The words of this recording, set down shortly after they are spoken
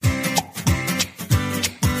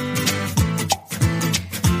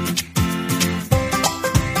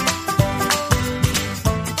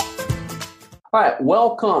All right,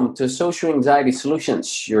 welcome to Social Anxiety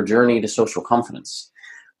Solutions, your journey to social confidence.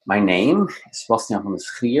 My name is Sebastian van der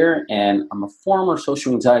Schier, and I'm a former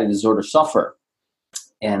social anxiety disorder sufferer.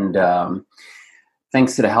 And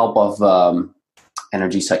thanks to the help of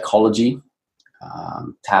energy psychology,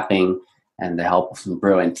 tapping, and the help of some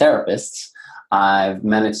brilliant therapists, I've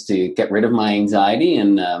managed to get rid of my anxiety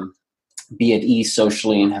and be at ease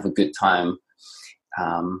socially and have a good time,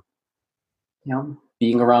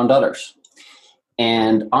 being around others.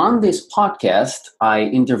 And on this podcast, I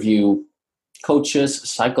interview coaches,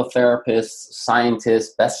 psychotherapists,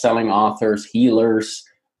 scientists, best-selling authors, healers,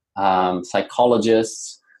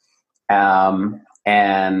 psychologists.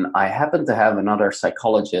 And I happen to have another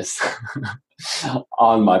psychologist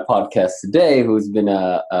on my podcast today who's been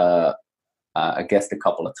a guest a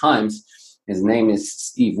couple of times. His name is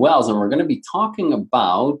Steve Wells, and we're going to be talking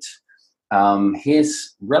about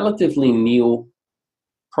his relatively new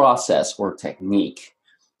process or technique.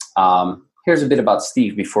 Here's a bit about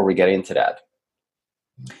Steve before we get into that.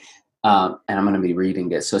 And I'm going to be reading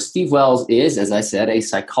this. So Steve Wells is, as I said, a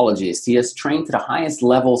psychologist. He has trained to the highest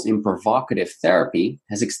levels in provocative therapy,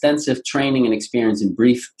 has extensive training and experience in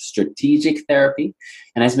brief strategic therapy,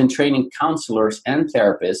 and has been training counselors and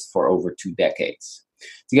therapists for over 2 decades.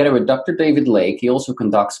 Together with Dr. David Lake, he also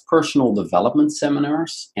conducts personal development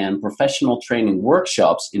seminars and professional training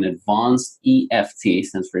workshops in advanced EFT,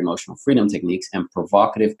 stands for emotional freedom techniques, and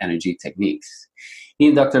provocative energy techniques. He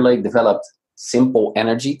and Dr. Lake developed simple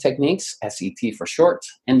energy techniques, SET for short,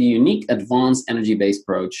 and the unique advanced energy-based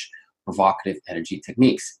approach, provocative energy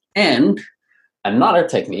techniques. And another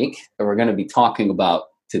technique that we're going to be talking about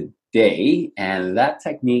today, and that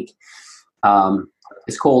technique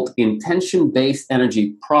it's called Intention-Based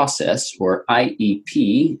Energy Process, or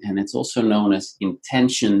IEP, and it's also known as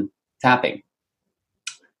intention tapping.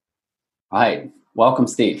 All right. Welcome,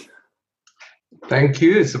 Steve. Thank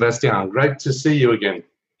you, Sebastian. Great to see you again.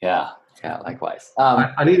 Yeah, likewise.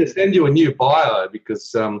 I need to send you a new bio because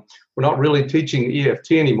we're not really teaching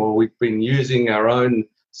EFT anymore. We've been using our own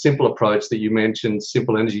simple approach that you mentioned,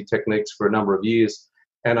 simple energy techniques, for a number of years.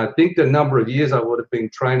 And I think the number of years I would have been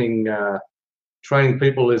training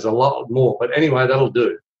people is a lot more, but anyway, that'll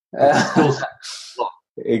do.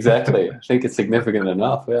 Exactly. I think it's significant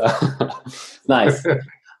enough. Yeah. Nice.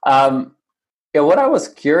 What I was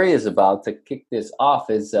curious about to kick this off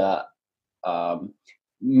is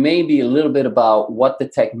maybe a little bit about what the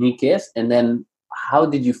technique is, and then how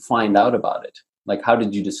did you find out about it? Like, how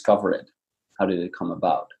did you discover it? How did it come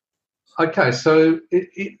about? Okay, so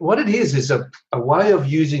what it is a way of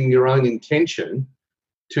using your own intention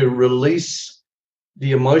to release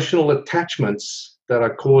the emotional attachments that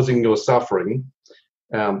are causing your suffering,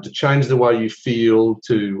 to change the way you feel,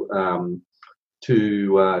 to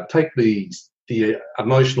take the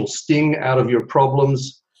emotional sting out of your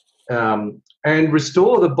problems, and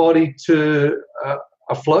restore the body to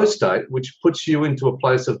a flow state, which puts you into a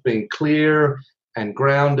place of being clear and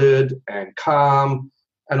grounded and calm,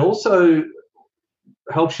 and also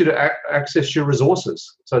helps you to access your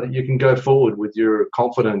resources so that you can go forward with your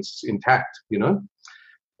confidence intact,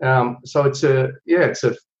 So it's a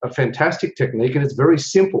fantastic technique, and it's very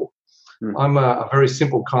simple. I'm a very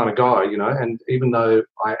simple kind of guy, and even though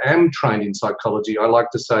I am trained in psychology, I like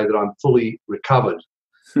to say that I'm fully recovered.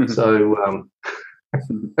 So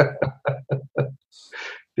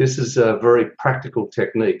this is a very practical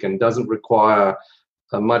technique and doesn't require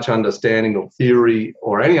much understanding of theory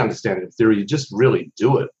or any understanding of theory. You just really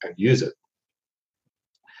do it and use it.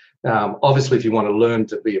 Obviously, if you want to learn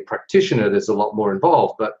to be a practitioner, there's a lot more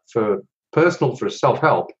involved. But for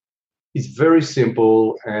self-help, it's very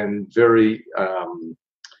simple and very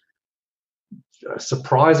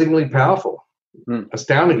surprisingly powerful,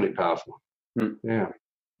 astoundingly powerful. Yeah.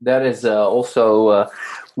 That is also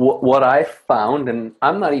what I found, and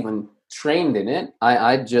I'm not even trained in it.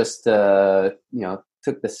 I just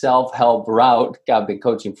took the self-help route. I've been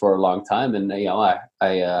coaching for a long time, and I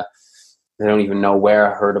don't even know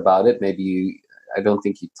where I heard about it. I don't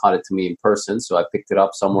think you taught it to me in person, so I picked it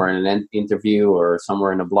up somewhere in an interview or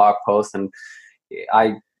somewhere in a blog post, and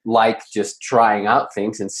I like just trying out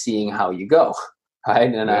things and seeing how you go,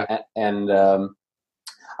 right? And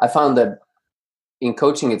I found that in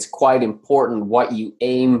coaching, it's quite important what you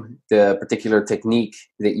aim the particular technique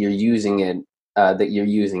that you're using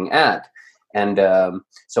at. And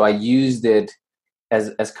so I used it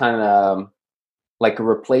as kind of like a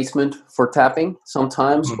replacement for tapping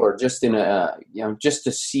sometimes, or just in just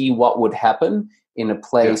to see what would happen in a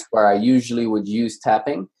place where I usually would use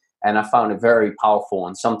tapping. And I found it very powerful,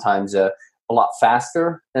 and sometimes a lot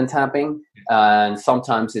faster than tapping. And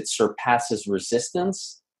sometimes it surpasses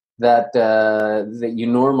resistance that you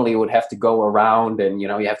normally would have to go around, and you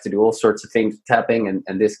have to do all sorts of things, tapping,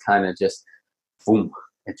 and this kind of just boom,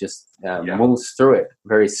 it just moves through it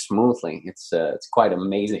very smoothly. It's quite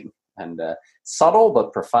amazing and subtle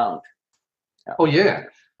but profound. Yeah. Oh yeah,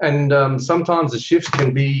 and sometimes the shifts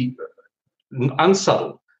can be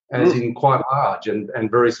unsubtle, as in quite large and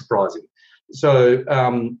very surprising. So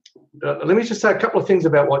let me just say a couple of things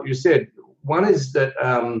about what you said. One is that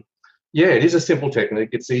it is a simple technique.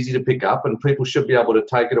 It's easy to pick up, and people should be able to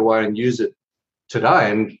take it away and use it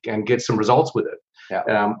today and get some results with it.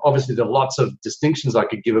 Yeah. Obviously, there are lots of distinctions I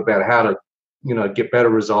could give about how to, get better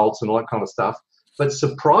results and all that kind of stuff. But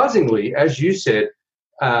surprisingly, as you said,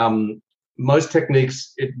 most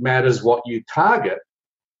techniques, it matters what you target.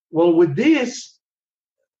 Well, with this,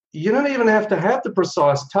 you don't even have to have the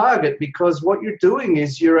precise target, because what you're doing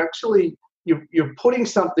is you're putting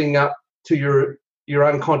something up to your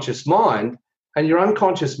unconscious mind, and your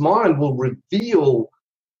unconscious mind will reveal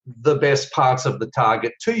the best parts of the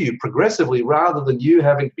target to you progressively, rather than you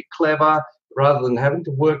having to be clever, rather than having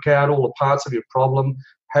to work out all the parts of your problem,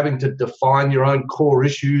 having to define your own core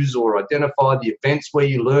issues or identify the events where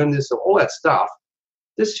you learn this, or all that stuff.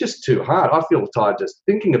 It's just too hard. I feel tired just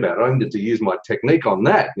thinking about it. I need to use my technique on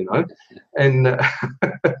that, and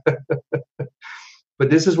but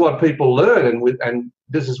this is what people learn, and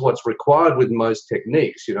this is what's required with most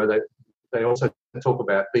techniques. They also talk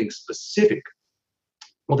about being specific.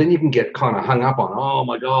 Well, then you can get kind of hung up on, oh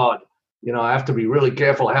my God, I have to be really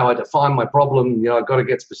careful how I define my problem. I've got to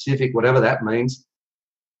get specific, whatever that means.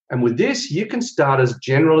 And with this, you can start as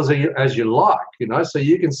general as you like, So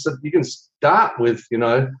you can start with,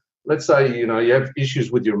 let's say, you have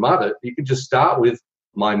issues with your mother. You can just start with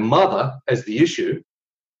my mother as the issue.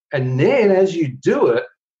 And then as you do it,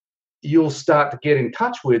 you'll start to get in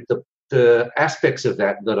touch with the aspects of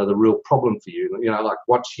that are the real problem for you. Like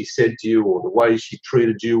what she said to you, or the way she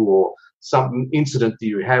treated you, or some incident that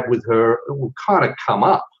you have with her, it will kind of come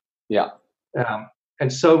up. Yeah.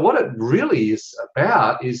 And so what it really is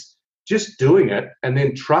about is just doing it, and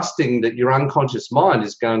then trusting that your unconscious mind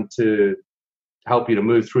is going to help you to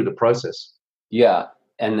move through the process. Yeah.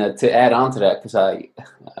 And to add on to that, because I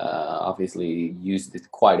obviously used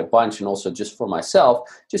it quite a bunch, and also just for myself,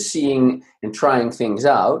 just seeing and trying things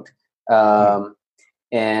out.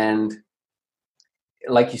 And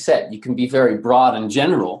like you said, you can be very broad and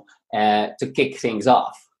general to kick things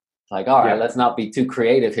off. Like, all right, let's not be too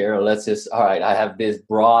creative here. Let's just, all right, I have this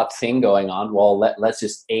broad thing going on. Well, let's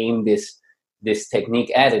just aim this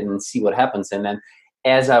technique at it and see what happens. And then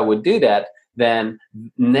as I would do that, then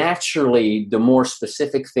naturally the more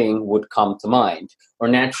specific thing would come to mind, or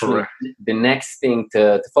naturally the next thing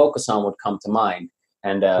to focus on would come to mind.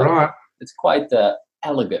 And it's quite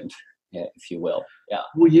elegant, if you will. Yeah.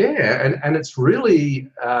 Well, yeah, and it's really,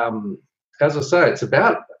 as I say, it's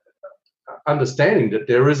about understanding that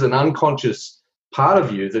there is an unconscious part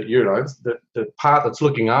of you that, the part that's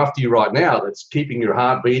looking after you right now, that's keeping your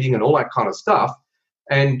heart beating and all that kind of stuff,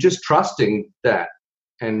 and just trusting that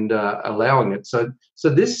and allowing it. So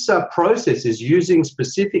this process is using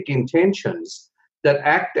specific intentions that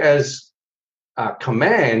act as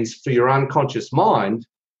commands for your unconscious mind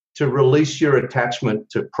to release your attachment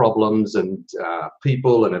to problems and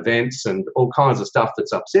people and events and all kinds of stuff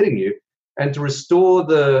that's upsetting you, and to restore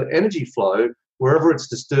the energy flow wherever it's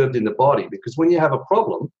disturbed in the body. Because when you have a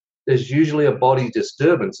problem, there's usually a body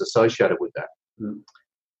disturbance associated with that.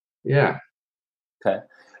 Yeah. Okay.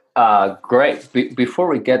 Great. Before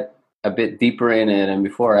we get a bit deeper in it, and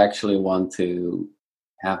before I actually want to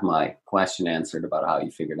have my question answered about how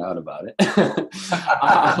you figured out about it.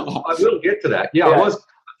 I will get to that. Yeah. I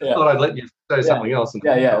thought I'd let you say something else.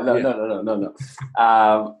 No.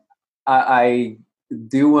 I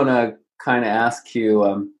do want to kind of ask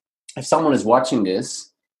you, if someone is watching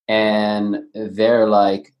this and they're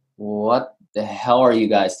like, what the hell are you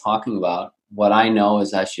guys talking about? What I know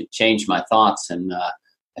is I should change my thoughts, and I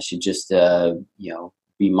should just,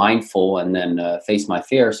 be mindful and then face my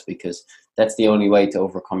fears, because that's the only way to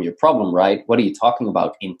overcome your problem, right? What are you talking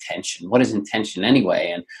about? Intention. What is intention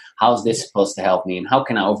anyway? And how is this supposed to help me? And how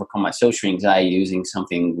can I overcome my social anxiety using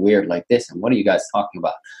something weird like this? And what are you guys talking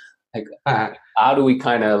about? Like, how do we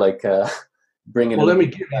kind of bring it? Well, let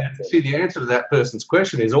me see, the answer to that person's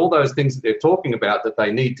question is all those things that they're talking about that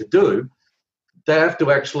they need to do, they have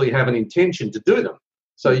to actually have an intention to do them.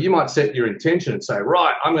 So you might set your intention and say,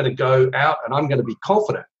 right, I'm going to go out and I'm going to be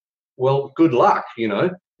confident. Well, good luck,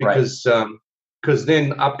 because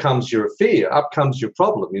then up comes your fear, up comes your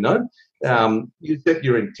problem, You set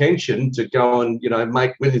your intention to go and,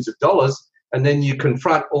 make millions of dollars, and then you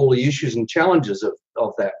confront all the issues and challenges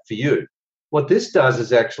of that for you. what this does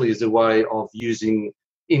is a way of using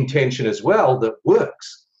intention as well that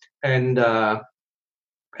works. And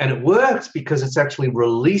it works because it's actually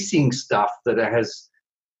releasing stuff that's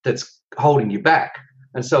holding you back.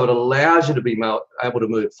 And so it allows you to be able to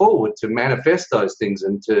move forward, to manifest those things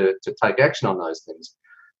and to take action on those things.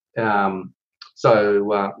 I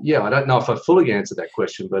don't know if I fully answered that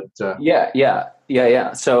question, but yeah.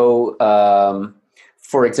 So,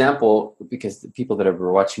 for example, because the people that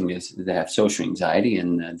are watching this, they have social anxiety,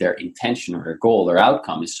 and their intention or their goal or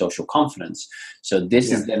outcome is social confidence. So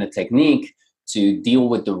this is then a technique to deal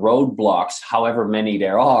with the roadblocks, however many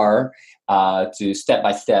there are, to step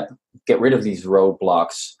by step get rid of these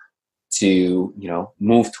roadblocks to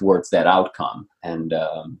move towards that outcome. And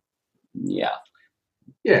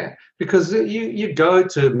because you go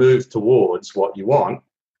to move towards what you want,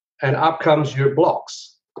 and up comes your blocks.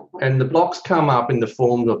 And the blocks come up in the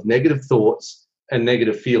form of negative thoughts and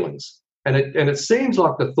negative feelings. And it seems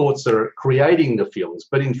like the thoughts are creating the feelings.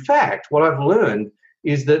 But in fact, what I've learned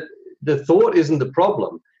is that the thought isn't the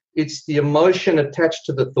problem. It's the emotion attached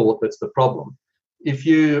to the thought that's the problem. If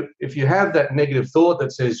you have that negative thought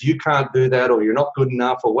that says you can't do that, or you're not good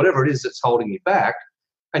enough, or whatever it is that's holding you back,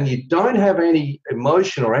 and you don't have any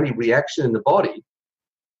emotion or any reaction in the body,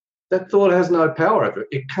 that thought has no power over it.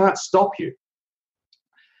 It can't stop you.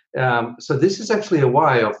 So this is actually a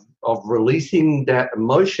way of releasing that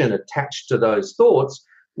emotion attached to those thoughts,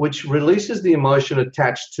 which releases the emotion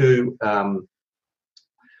attached to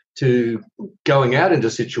going out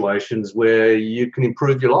into situations where you can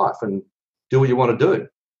improve your life and do what you want to do.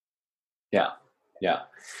 Yeah.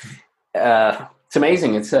 It's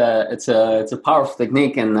amazing. It's a powerful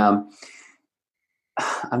technique, and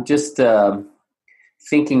I'm just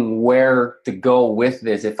thinking where to go with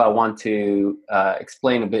this if I want to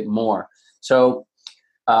explain a bit more. So,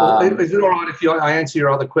 is it all right if I answer your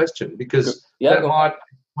other question? Because that might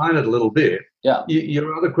explain it a little bit. Yeah.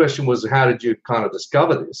 Your other question was, how did you kind of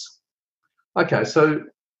discover this? Okay, so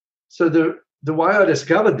the way I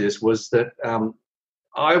discovered this was that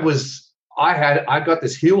I got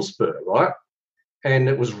this heel spur, right? And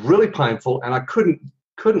it was really painful, and I couldn't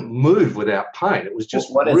move without pain. It was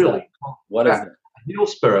just what is really. That? What is it? Heel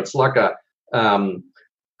spur. It's like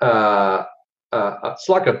it's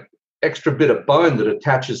like a extra bit of bone that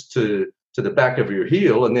attaches to the back of your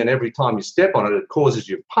heel, and then every time you step on it, it causes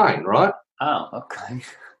you pain, right? Oh, okay.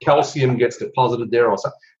 Calcium gets deposited there, or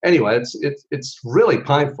something. Anyway, it's really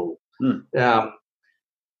painful.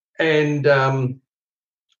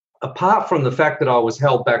 Apart from the fact that I was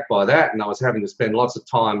held back by that, and I was having to spend lots of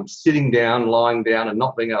time sitting down, lying down, and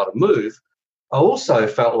not being able to move, I also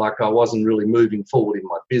felt like I wasn't really moving forward in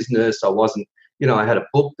my business. I wasn't, I had a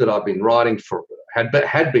book that I've been writing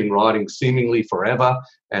had been writing seemingly forever,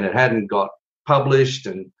 and it hadn't got published,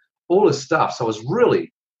 and all this stuff. So I was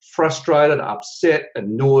really frustrated, upset,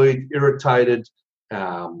 annoyed, irritated,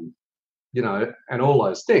 and all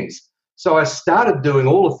those things. So I started doing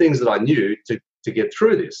all the things that I knew to get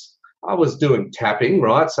through this. I was doing tapping,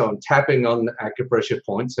 right? So I'm tapping on acupressure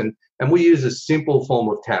points, and we use a simple form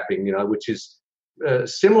of tapping, which is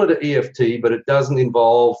similar to EFT, but it doesn't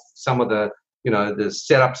involve some of the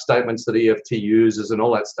setup statements that EFT uses and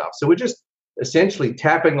all that stuff. So we're just essentially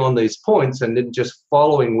tapping on these points and then just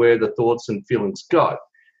following where the thoughts and feelings go.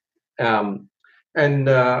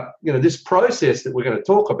 This process that we're going to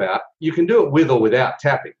talk about, you can do it with or without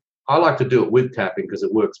tapping. I like to do it with tapping because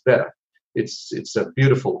it works better. It's a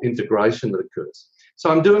beautiful integration that occurs. So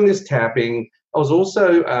I'm doing this tapping. I was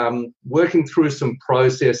also working through some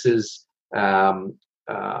processes by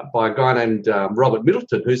a guy named Robert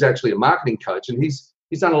Middleton, who's actually a marketing coach, and he's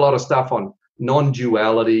done a lot of stuff on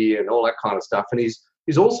non-duality and all that kind of stuff. And he's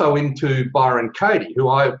also into Byron Katie, who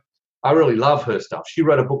I really love her stuff. She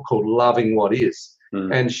wrote a book called Loving What Is,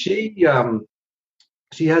 and she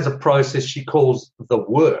has a process she calls the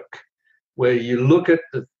work, where you look at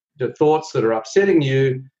the thoughts that are upsetting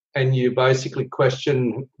you, and you basically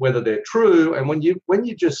question whether they're true. And when you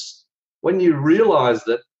realize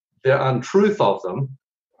that the untruth of them,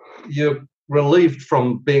 you're relieved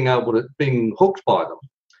from being hooked by them.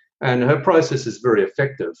 And her process is very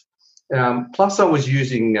effective. Plus, I was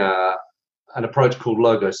using an approach called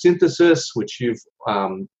logosynthesis, which you've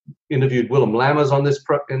interviewed Willem Lammers on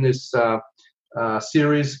in this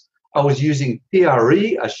series. I was using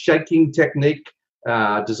PRE, a shaking technique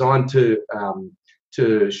designed to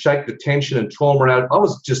shake the tension and trauma out. I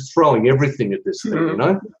was just throwing everything at this thing,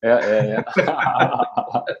 Yeah.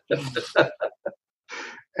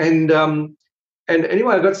 And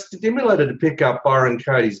anyway, I got stimulated to pick up Byron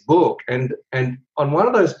Katie's book, and on one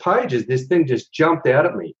of those pages, this thing just jumped out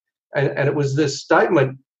at me, and it was this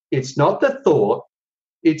statement it's not the thought,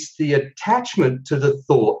 it's the attachment to the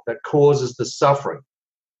thought that causes the suffering.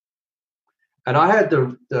 And I had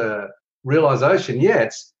the realization,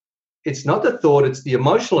 it's not the thought, it's the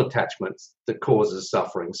emotional attachments that causes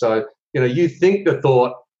suffering. So, you think the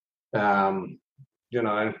thought,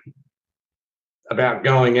 about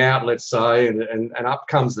going out, let's say, and up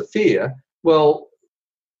comes the fear. Well,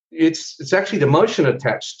 it's actually the emotion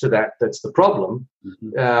attached to that's the problem,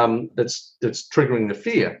 that's triggering the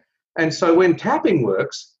fear. And so when tapping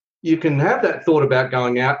works, you can have that thought about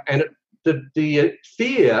going out, and the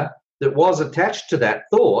fear that was attached to that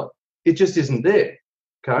thought, it just isn't there.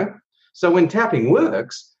 Okay? So when tapping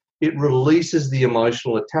works, it releases the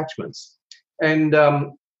emotional attachments. And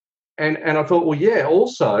I thought, well,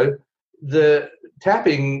 also the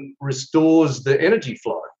tapping restores the energy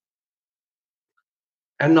flow.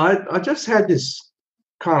 And I just had this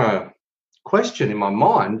kind of question in my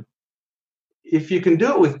mind. If you can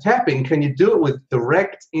do it with tapping, can you do it with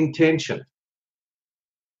direct intention?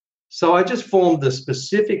 So I just formed the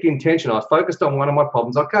specific intention. I focused on one of my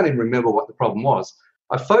problems. I can't even remember what the problem was.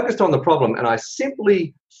 I focused on the problem and I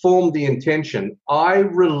simply formed the intention. I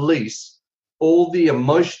release all the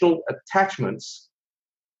emotional attachments,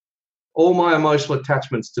 all my emotional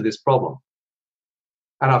attachments to this problem.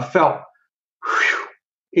 And I felt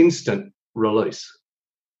instant release.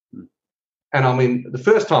 And I mean, the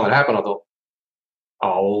first time it happened, I thought,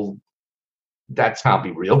 oh, that can't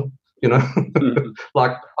be real,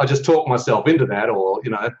 like I just talked myself into that, or,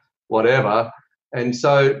 whatever. And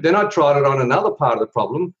so then I tried it on another part of the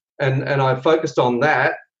problem, and I focused on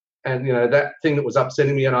that, and, that thing that was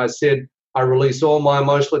upsetting me, and I said, I release all my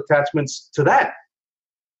emotional attachments to that.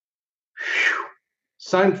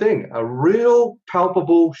 Same thing, a real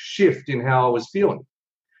palpable shift in how I was feeling.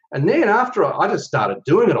 And then after I just started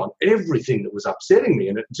doing it on everything that was upsetting me,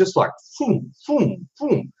 and it just like, boom, boom,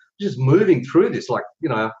 boom, just moving through this like,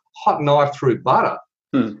 hot knife through butter.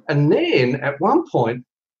 And then at one point,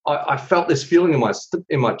 I felt this feeling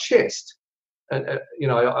in my chest. And,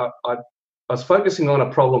 I was focusing on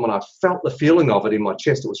a problem and I felt the feeling of it in my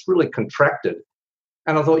chest. It was really contracted.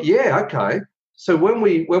 And I thought, okay. So when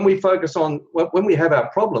we focus on, when we have our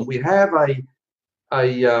problem, we have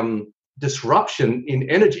a disruption in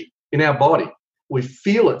energy in our body. We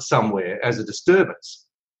feel it somewhere as a disturbance.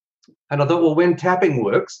 And I thought, well, when tapping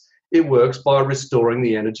works, it works by restoring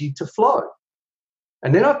the energy to flow.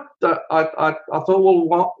 And then I thought,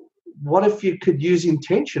 well, what if you could use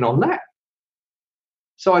intention on that?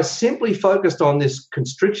 So I simply focused on this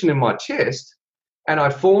constriction in my chest, and I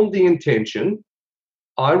formed the intention,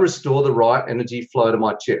 I restore the right energy flow to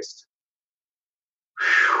my chest.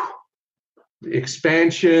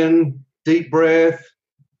 Expansion, deep breath,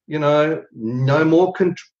 no more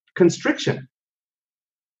constriction.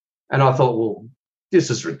 And I thought, well,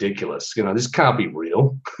 this is ridiculous. This can't be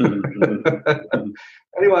real.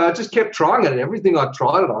 Anyway, I just kept trying it, and everything I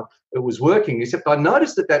tried it on, it was working, except I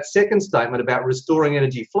noticed that second statement about restoring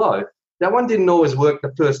energy flow, that one didn't always work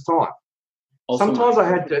the first time. Also, sometimes I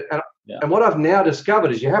had to, and what I've now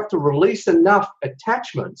discovered is you have to release enough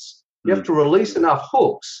attachments, you have to release enough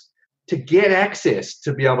hooks to get access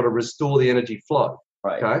to be able to restore the energy flow.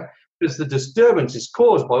 Right. Okay? Because the disturbance is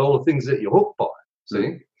caused by all the things that you're hooked by.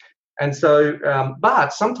 See? And so,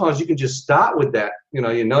 but sometimes you can just start with that.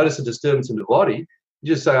 You notice a disturbance in the body,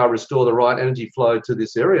 you just say, I restore the right energy flow to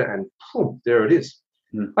this area, and boom, there it is.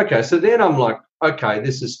 Okay, so then I'm like, okay,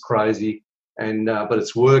 this is crazy, and but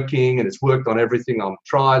it's working, and it's worked on everything I've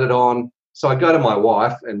tried it on. So I go to my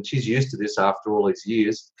wife, and she's used to this after all these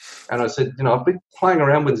years, and I said, I've been playing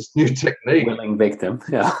around with this new technique. Willing victim,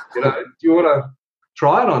 yeah. Do you want to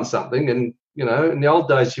try it on something? And in the old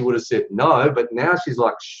days she would have said no, but now she's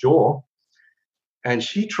like, sure. And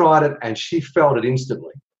she tried it, and she felt it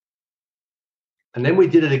instantly. And then we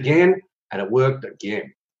did it again, and it worked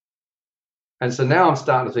again. And so now I'm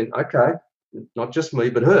starting to think, okay, not just me,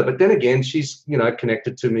 but her. But then again, she's,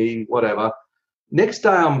 connected to me, whatever. Next day,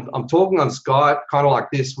 I'm talking on Skype, kind of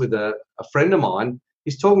like this, with a friend of mine.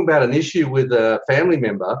 He's talking about an issue with a family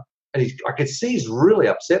member, and I could see he's really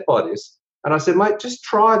upset by this. And I said, mate, just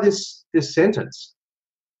try this sentence,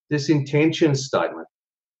 this intention statement.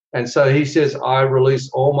 And so he says, I release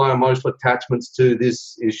all my emotional attachments to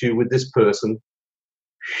this issue with this person.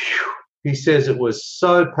 He says it was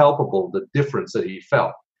so palpable, the difference that he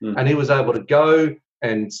felt. And he was able to go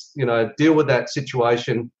and, deal with that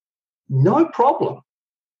situation, no problem,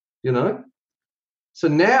 So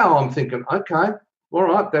now I'm thinking, okay, all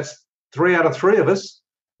right, that's 3 out of 3 of us.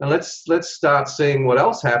 And let's start seeing what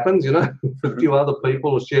else happens, A few other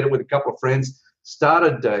people shared it with a couple of friends,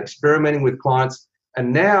 started experimenting with clients.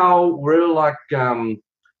 And now we're like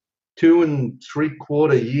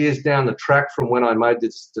 2.75 years down the track from when I made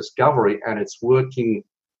this discovery, and it's working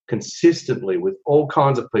consistently with all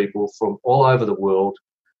kinds of people from all over the world.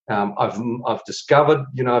 I've discovered,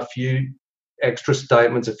 a few extra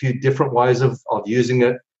statements, a few different ways of using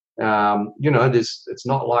it. It's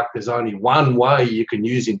not like there's only one way you can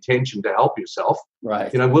use intention to help yourself.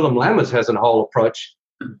 Right. Willem Lammers has a whole approach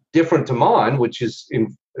different to mine, which is a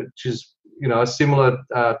similar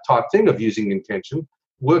type thing of using intention.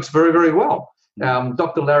 Works very, very well.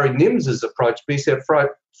 Dr. Larry Nims's approach, BSEP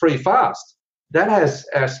Free Fast, that has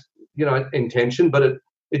intention, but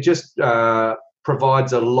it just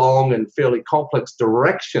provides a long and fairly complex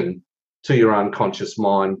direction to your unconscious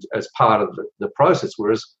mind as part of the process,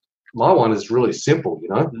 whereas my one is really simple,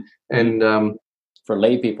 and for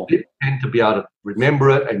lay people, and to be able to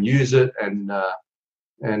remember it and use it, and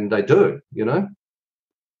they do,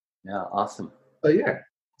 Yeah, awesome. So yeah,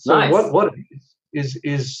 so nice. What is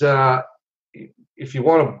if you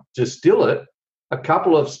want to distill it, a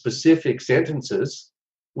couple of specific sentences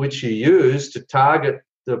which you use to target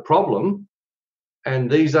the problem.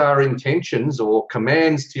 And these are intentions or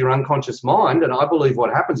commands to your unconscious mind. And I believe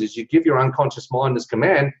what happens is you give your unconscious mind this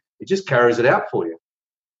command, it just carries it out for you.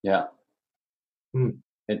 Yeah.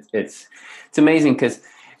 It's amazing because,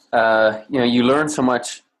 you learn so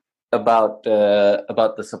much about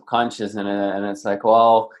the subconscious, and it's like,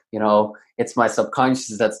 well, it's my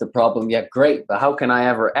subconscious that's the problem. Yeah, great, but how can I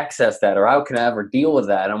ever access that, or how can I ever deal with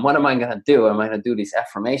that? And what am I going to do? Am I going to do these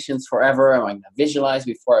affirmations forever? Am I going to visualize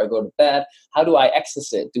before I go to bed? How do I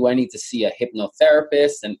access it? Do I need to see a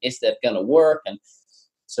hypnotherapist? And is that going to work? And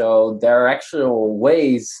so there are actual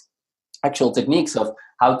techniques of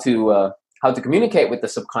how to communicate with the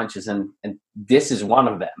subconscious, and this is one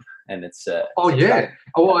of them. And it's and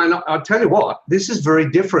I'll tell you what, this is very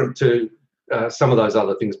different to some of those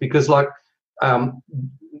other things, because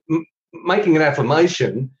making an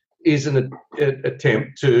affirmation is an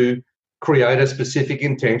attempt to create a specific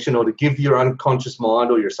intention, or to give your unconscious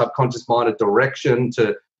mind or your subconscious mind a direction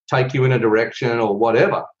to take you in a direction or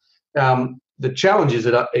whatever. The challenge is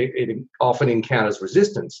that it often encounters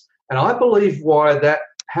resistance. And I believe why that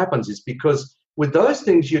happens is because with those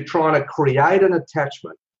things, you're trying to create an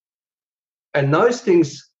attachment. And those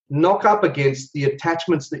things knock up against the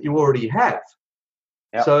attachments that you already have.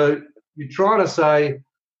 Yep. So you're trying to say,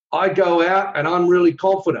 I go out and I'm really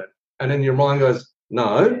confident. And then your mind goes,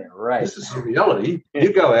 no, this is the reality.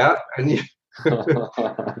 You go out and you...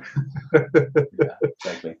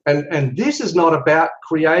 Exactly. And this is not about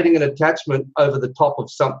creating an attachment over the top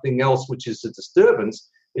of something else, which is a disturbance.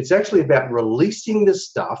 It's actually about releasing the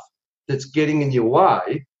stuff that's getting in your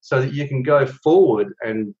way so that you can go forward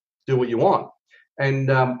and do what you want.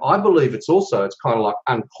 And I believe it's kind of like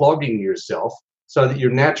unclogging yourself so that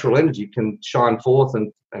your natural energy can shine forth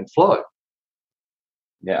and flow.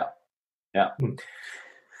 Yeah.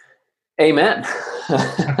 Amen.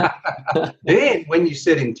 Then when you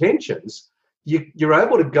set intentions, you're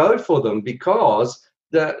able to go for them because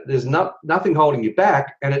there's nothing holding you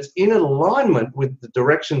back, and it's in alignment with the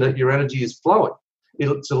direction that your energy is flowing.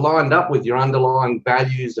 It's aligned up with your underlying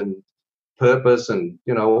values and purpose and,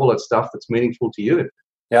 all that stuff that's meaningful to you.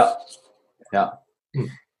 Yeah.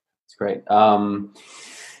 It's great. How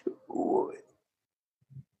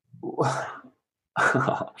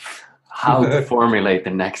to formulate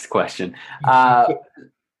the next question.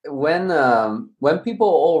 When people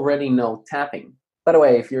already know tapping, by the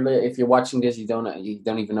way, if you're watching this, you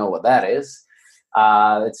don't even know what that is.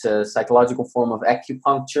 It's a psychological form of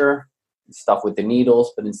acupuncture, stuff with the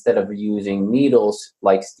needles, but instead of using needles,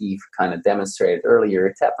 like Steve kind of demonstrated earlier,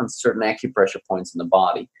 it taps on certain acupressure points in the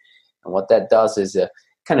body. And what that does is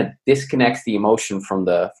kind of disconnects the emotion from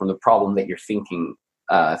the problem that you're thinking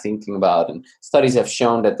about. And studies have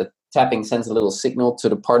shown that the tapping sends a little signal to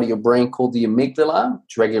the part of your brain called the amygdala,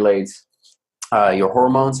 which regulates your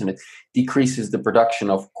hormones, and it decreases the production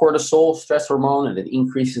of cortisol, stress hormone, and it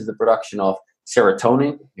increases the production of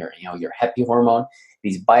serotonin, your happy hormone.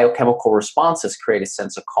 These biochemical responses create a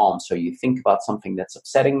sense of calm. So you think about something that's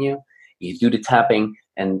upsetting you, you do the tapping,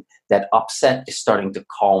 and that upset is starting to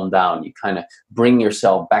calm down. You kind of bring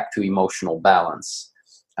yourself back to emotional balance.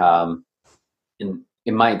 In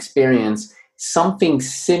my experience, something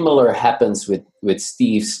similar happens with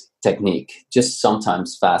Steve's technique, just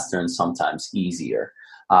sometimes faster and sometimes easier.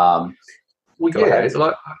 And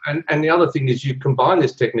the other thing is you combine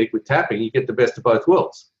this technique with tapping, you get the best of both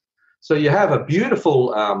worlds. So you have a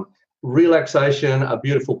beautiful relaxation, a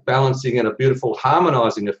beautiful balancing, and a beautiful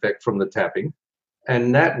harmonizing effect from the tapping.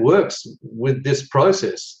 And that works with this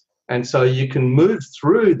process. And so you can move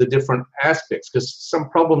through the different aspects, because some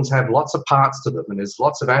problems have lots of parts to them and there's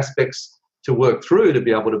lots of aspects to work through to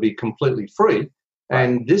be able to be completely free.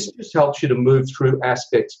 And this just helps you to move through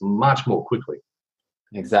aspects much more quickly.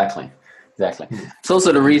 Exactly. It's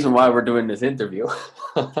also the reason why we're doing this interview,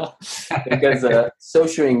 because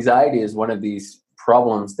social anxiety is one of these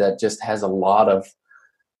problems that just has a lot of,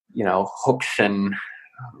 hooks and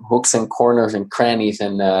corners and crannies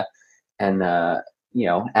and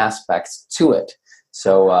aspects to it.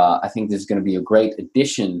 So I think this is going to be a great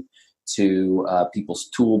addition to people's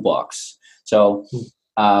toolbox. So,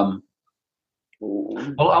 well,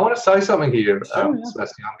 I want to say something here,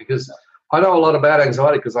 Sebastian, because I know a lot about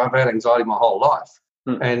anxiety because I've had anxiety my whole life.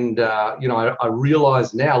 And, I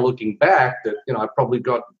realize now looking back that, I probably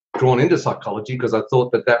got drawn into psychology because I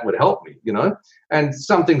thought that would help me, and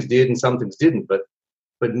some things did and some things didn't, but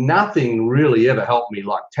nothing really ever helped me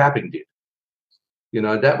like tapping did.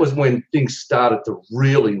 That was when things started to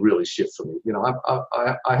really, really shift for me.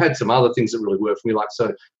 I had some other things that really worked for me, like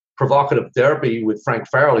provocative therapy with Frank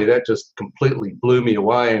Farrelly, that just completely blew me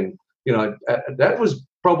away. And, that was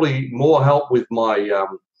probably more help with my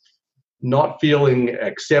not feeling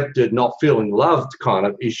accepted, not feeling loved kind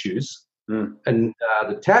of issues. And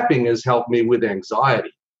the tapping has helped me with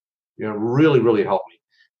anxiety, really, really helped me.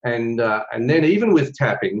 And then even with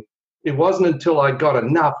tapping, it wasn't until I got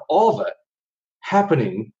enough of it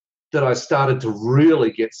happening that I started to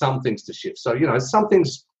really get some things to shift. So, some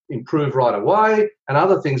things improved right away, and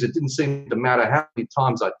other things, it didn't seem to matter how many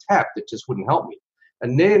times I tapped, it just wouldn't help me.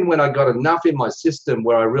 And then when I got enough in my system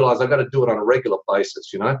where I realized I got to do it on a regular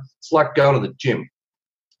basis, it's like going to the gym.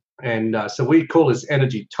 And so we call this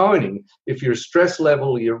energy toning. If your stress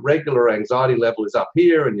level, your regular anxiety level is up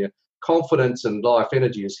here and your confidence and life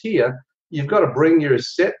energy is here, you've got to bring your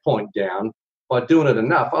set point down by doing it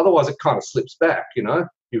enough. Otherwise, it kind of slips back,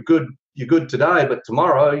 You're good today, but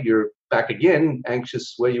tomorrow you're back again,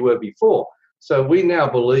 anxious where you were before. So we now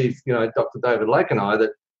believe, Dr. David Lake and I,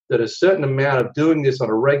 that a certain amount of doing this on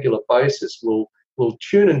a regular basis will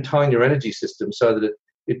tune and tone your energy system so that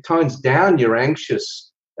it tones down your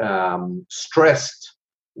anxious, stressed,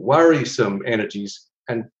 worrisome energies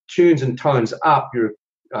and tunes and tones up your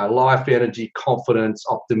life energy, confidence,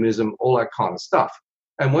 optimism, all that kind of stuff.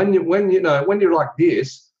 And when you're like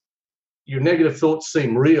this, your negative thoughts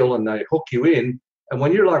seem real and they hook you in. And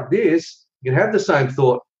when you're like this, you have the same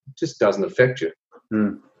thought, it just doesn't affect you.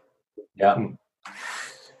 Yeah.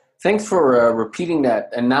 Thanks for repeating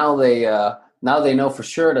that. And now they know for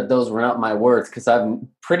sure that those were not my words, because I've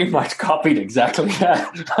pretty much copied exactly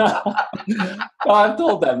that. Well, I've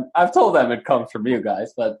told them it comes from you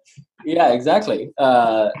guys, but yeah, exactly.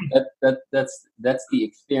 That's the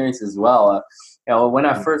experience as well. When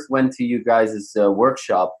I first went to you guys'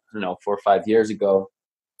 workshop, 4 or 5 years ago,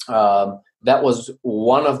 that was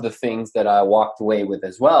one of the things that I walked away with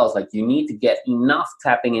as well. Is like, you need to get enough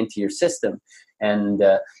tapping into your system. And,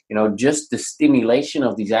 just the stimulation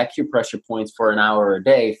of these acupressure points for an hour a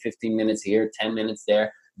day, 15 minutes here, 10 minutes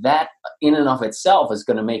there, that in and of itself is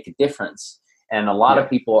going to make a difference. And a lot of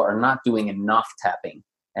people are not doing enough tapping.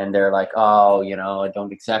 And they're like, I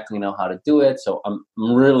don't exactly know how to do it. So I'm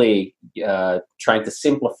really trying to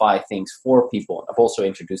simplify things for people. I've also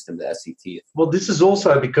introduced them to SCT. Well, this is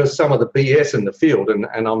also because some of the BS in the field, and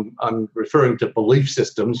I'm referring to belief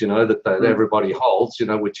systems, that everybody holds,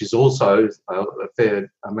 which is also a fair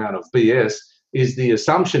amount of BS, is the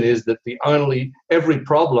assumption is that every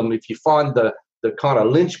problem, if you find the kind of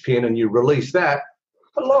linchpin and you release that,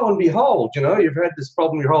 but lo and behold, you've had this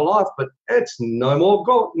problem your whole life, but it's no more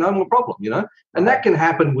problem, And that can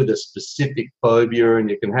happen with a specific phobia,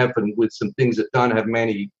 and it can happen with some things that don't have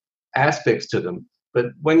many aspects to them. But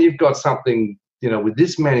when you've got something, with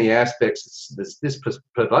this many aspects, this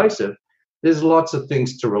pervasive, there's lots of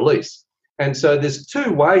things to release. And so there's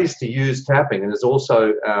two ways to use tapping, and there's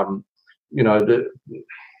also,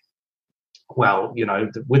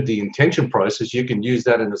 with the intention process, you can use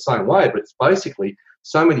that in the same way, but it's basically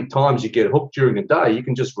so many times you get hooked during a day, you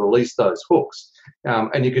can just release those hooks.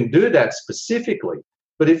 And you can do that specifically.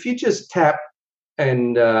 But if you just tap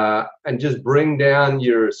and just bring down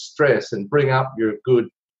your stress and bring up your good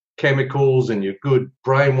chemicals and your good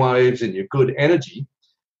brain waves and your good energy,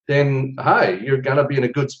 then, hey, you're going to be in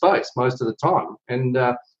a good space most of the time. And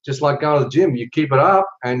just like going to the gym, you keep it up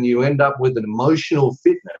and you end up with an emotional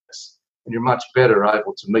fitness, and you're much better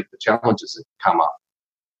able to meet the challenges that come up.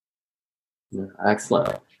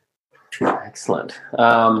 Excellent.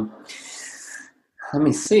 Let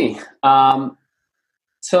me see.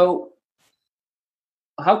 So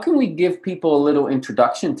how can we give people a little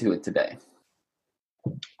introduction to it today?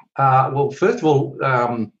 Well, first of all,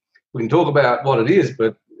 we can talk about what it is,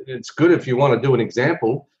 but it's good if you want to do an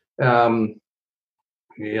example. If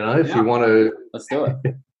you want to. Let's do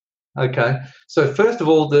it. Okay. So first of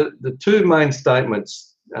all, the two main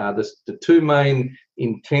statements, the two main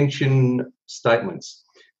intention statements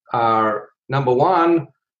are, number one,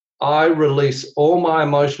 I release all my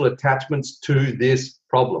emotional attachments to this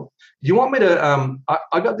problem. Do you want me to,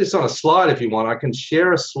 I got this on a slide if you want. I can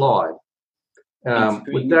share a slide.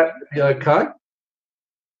 Would that be okay?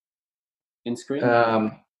 In screen?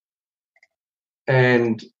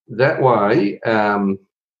 And that way, oh,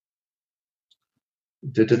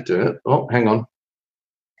 hang on.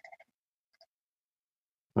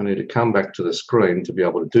 I need to come back to the screen to be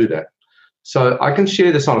able to do that. So I can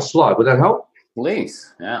share this on a slide. Would that help?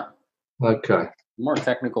 Please, yeah. Okay. More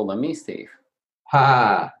technical than me, Steve.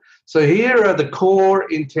 So here are the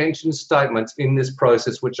core intention statements in this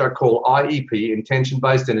process, which I call IEP,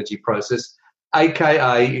 intention-based energy process,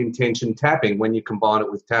 aka intention tapping when you combine it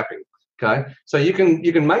with tapping. Okay. So you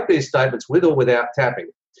can make these statements with or without tapping.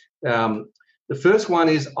 The first one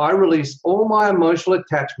is, I release all my emotional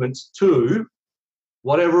attachments to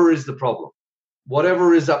whatever is the problem,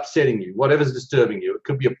 whatever is upsetting you, whatever is disturbing you. It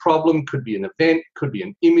could be a problem, could be an event, could be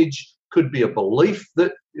an image, could be a belief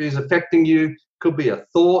that is affecting you, could be a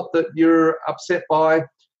thought that you're upset by,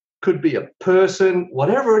 could be a person,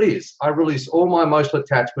 whatever it is. I release all my emotional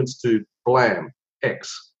attachments to blam,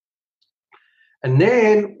 X. And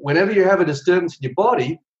then whenever you have a disturbance in your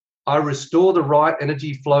body, I restore the right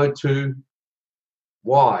energy flow to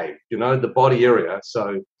Y, the body area.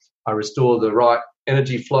 So I restore the right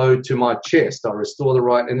energy flow to my chest. I restore the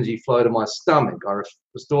right energy flow to my stomach. I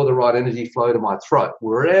restore the right energy flow to my throat,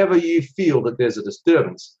 wherever you feel that there's a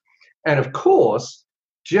disturbance. And of course,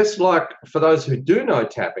 just like for those who do know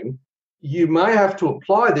tapping, you may have to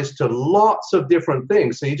apply this to lots of different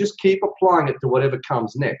things. So you just keep applying it to whatever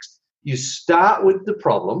comes next. You start with the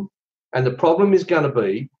problem, and the problem is going to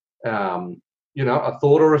be, a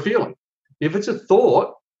thought or a feeling. If it's a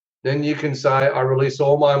thought, then you can say, I release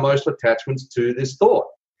all my emotional attachments to this thought.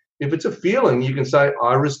 If it's a feeling, you can say,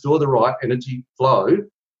 I restore the right energy flow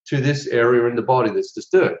to this area in the body that's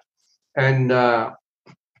disturbed. And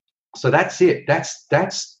so that's it. That's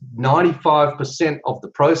 95% of the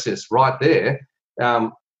process right there.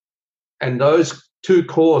 And those two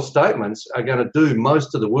core statements are going to do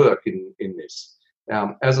most of the work in this.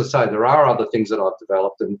 As I say, there are other things that I've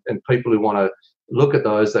developed, and people who want to look at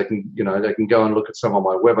those, they can go and look at some of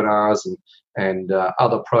my webinars and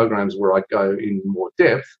other programs where I go in more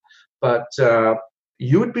depth. But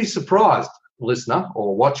you would be surprised, listener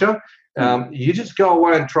or watcher. You just go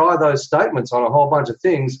away and try those statements on a whole bunch of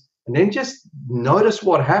things, and then just notice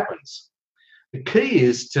what happens. The key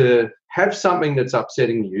is to have something that's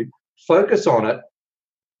upsetting you, focus on it,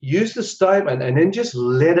 use the statement, and then just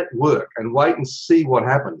let it work and wait and see what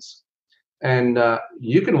happens. And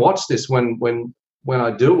you can watch this when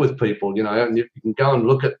I do it with people, and you can go and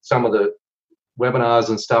look at some of the webinars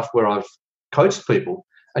and stuff where I've coached people,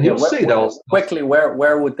 and you'll see they'll quickly.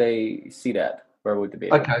 Where would they see that? Where would they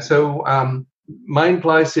be? Okay, so main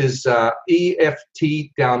place is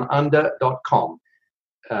EFTdownunder.com.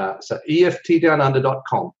 So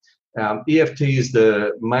EFTdownunder.com. EFT is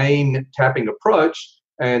the main tapping approach,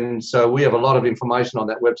 and so we have a lot of information on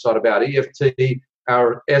that website about EFT,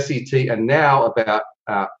 our SET, and now about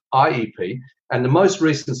IEP. And the most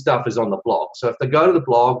recent stuff is on the blog. So if they go to the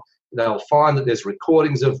blog, they'll find that there's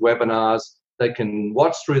recordings of webinars. They can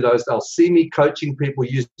watch through those. They'll see me coaching people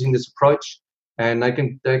using this approach, and they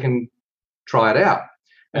can try it out.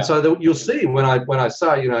 And so you'll see when I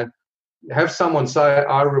say, have someone say,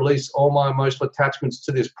 I release all my emotional attachments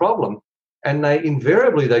to this problem, and they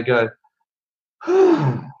invariably go,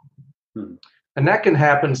 and that can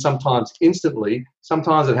happen sometimes instantly.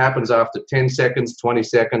 Sometimes it happens after 10 seconds, 20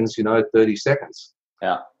 seconds, 30 seconds.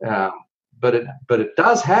 Yeah. But it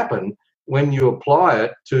does happen when you apply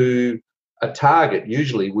it to a target,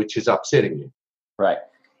 usually, which is upsetting you. Right.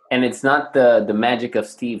 And it's not the magic of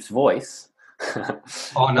Steve's voice.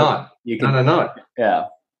 Oh, no. No. Yeah.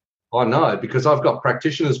 I know, because I've got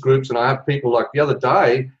practitioners groups, and I have people like the other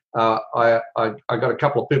day. I got a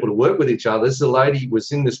couple of people to work with each other. This is a lady who was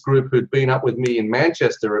in this group who'd been up with me in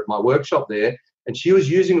Manchester at my workshop there, and she was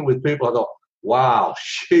using it with people. I thought, wow,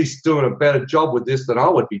 she's doing a better job with this than I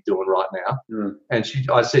would be doing right now. And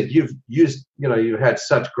I said, you've had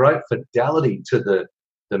such great fidelity to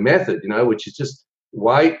the method, which is just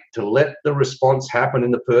wait to let the response happen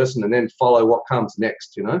in the person and then follow what comes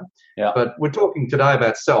next, Yeah. But we're talking today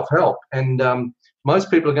about self-help, and most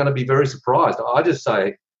people are going to be very surprised. I just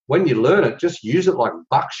say, when you learn it, just use it like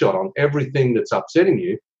buckshot on everything that's upsetting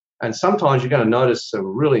you, And sometimes you're going to notice some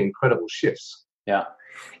really incredible shifts. Yeah.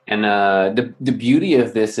 And the beauty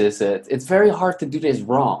of this is that it's very hard to do this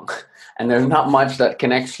wrong. And there's not much that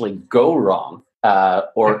can actually go wrong,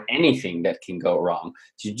 or anything that can go wrong.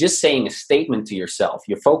 So you're just saying a statement to yourself.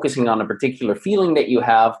 You're focusing on a particular feeling that you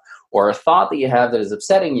have or a thought that you have that is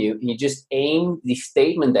upsetting you. And you just aim the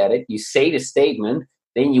statement at it. You say the statement,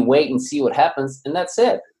 then you wait and see what happens, and that's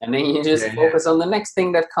it. And then you just focus on the next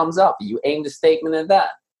thing that comes up. You aim the statement at that,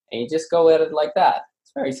 and you just go at it like that.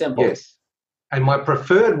 It's very simple. Yes. And my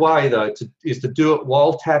preferred way, though, is to do it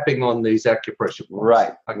while tapping on these acupressure points.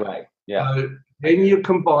 Right, right, yeah. So then you're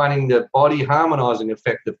combining the body harmonizing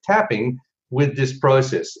effect of tapping with this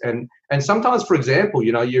process. And sometimes, for example,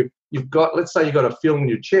 you know, you've got, let's say you've got a feeling in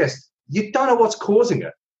your chest, you don't know what's causing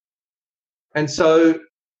it. And so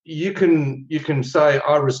you can say,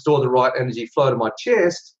 I restore the right energy flow to my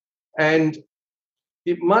chest, and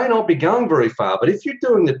it may not be going very far, but if you're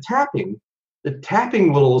doing the tapping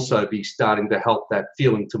will also be starting to help that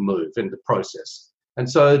feeling to move in the process. And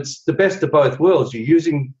so it's the best of both worlds. You're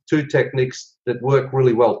using two techniques that work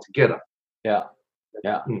really well together. Yeah,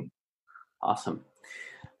 yeah. Awesome.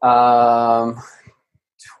 What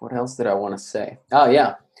else did I want to say? Oh,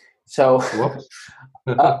 yeah. So,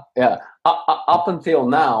 yeah. Up until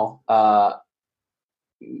now, are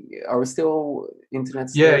we still internet?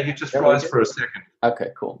 Yeah, you just froze for a second.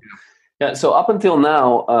 Okay, cool. Yeah, so up until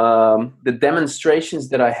now, the demonstrations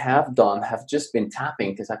that I have done have just been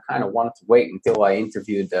tapping because I kind of wanted to wait until I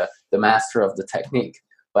interviewed the master of the technique.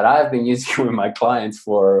 But I've been using it with my clients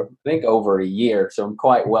for, I think, over a year, so I'm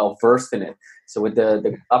quite well versed in it. So with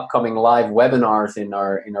the upcoming live webinars in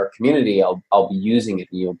our community, I'll be using it,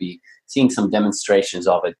 and you'll be seeing some demonstrations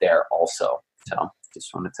of it there also. So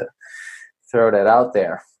just wanted to throw that out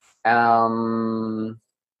there.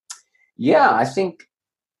 Yeah, I think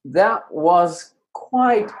that was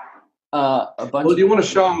quite a bunch. Well, do you want to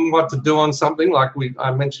show them what to do on something like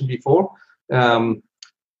I mentioned before?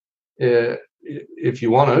 If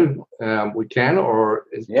you want to, we can. Or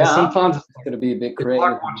sometimes it's going to be a bit crazy.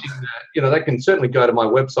 Like watching, they can certainly go to my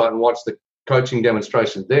website and watch the coaching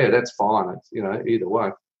demonstrations there. That's fine. It's, either way.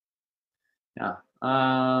 Yeah.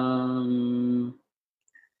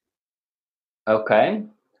 Okay.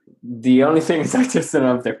 The only thing is I just don't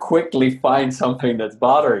have to quickly find something that's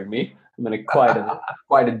bothering me. I'm in quite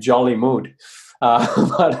a jolly mood.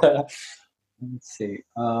 But let's see.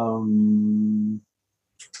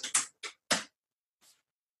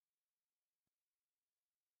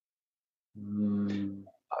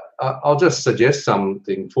 I'll just suggest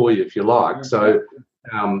something for you if you like. So,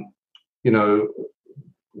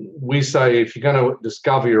 we say if you're going to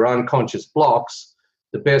discover your unconscious blocks,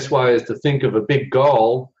 the best way is to think of a big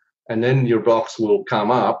goal, and then your blocks will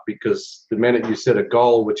come up, because the minute you set a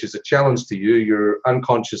goal which is a challenge to you, your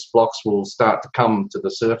unconscious blocks will start to come to the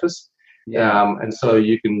surface. And so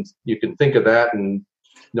you can think of that and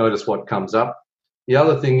notice what comes up. The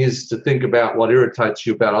other thing is to think about what irritates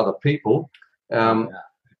you about other people,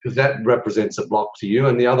 because that represents a block to you.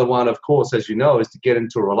 And the other one, of course, as you know, is to get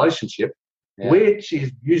into a relationship, which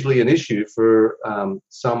is usually an issue for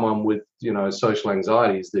someone with, social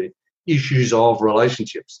anxieties, the issues of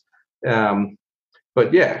relationships.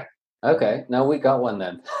 But yeah. Okay, now we got one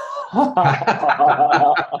then.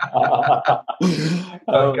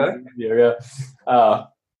 Okay. Yeah.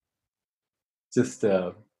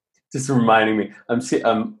 Just reminding me, I'm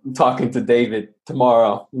talking to David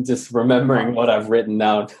tomorrow. I'm just remembering what I've written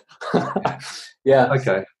down. Yeah.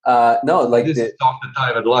 Okay. No, like this is Dr.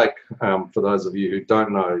 David Lake. For those of you who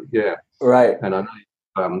don't know, yeah. Right. And I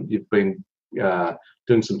know you've been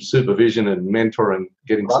doing some supervision and mentoring,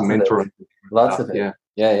 getting some mentoring. Lots of it.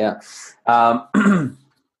 Yeah.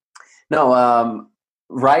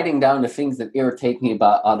 Writing down the things that irritate me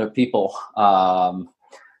about other people.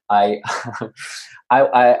 I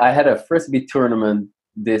had a frisbee tournament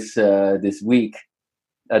this weekend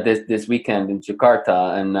in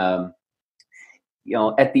Jakarta, and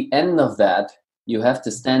at the end of that you have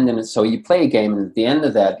to stand so you play a game, and at the end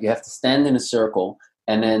of that you have to stand in a circle,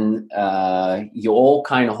 and then you all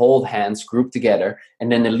kind of hold hands, group together,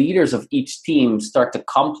 and then the leaders of each team start to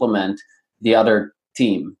compliment the other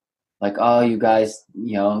team, like, oh, you guys,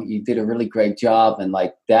 you did a really great job, and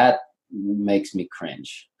like that makes me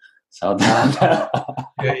cringe. So yeah,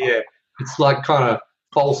 it's like kind of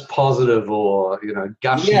false positive, or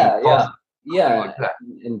gushing. Yeah, like that.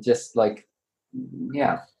 And just like,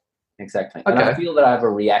 yeah, exactly. Okay. And I feel that I have a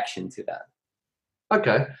reaction to that.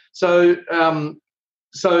 Okay, so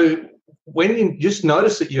when you just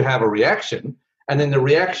notice that you have a reaction, and then the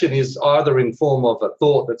reaction is either in form of a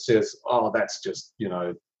thought that says, "Oh, that's just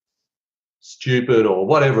stupid or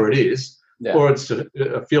whatever it is, Yeah. or it's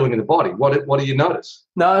a feeling in the body. What do you notice?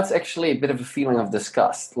 No, it's actually a bit of a feeling of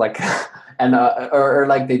disgust, like, and or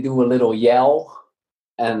like they do a little yell,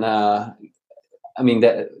 and I mean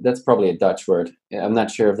that's probably a Dutch word. I'm not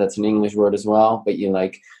sure if that's an English word as well, but you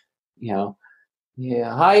like, you know,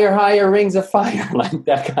 yeah, higher rings of fire, like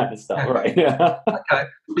that kind of stuff, right? Yeah. Okay,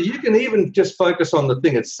 but you can even just focus on the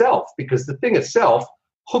thing itself, because the thing itself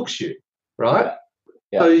hooks you, right? Yeah.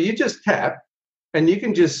 Yeah. So you just tap, and you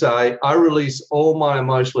can just say, I release all my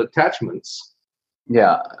emotional attachments.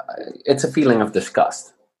 Yeah, it's a feeling of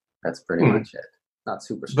disgust. That's pretty much it. Not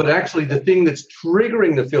super. But actually, the thing that's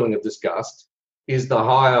triggering the feeling of disgust is the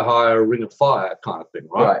higher ring of fire kind of thing,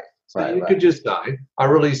 right? Right. So you could just say, I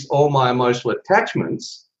release all my emotional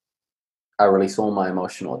attachments. I release all my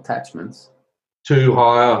emotional attachments to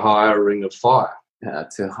higher ring of fire. Yeah,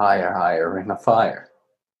 to higher ring of fire.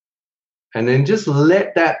 And then just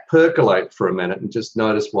let that percolate for a minute and just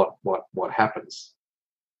notice what happens.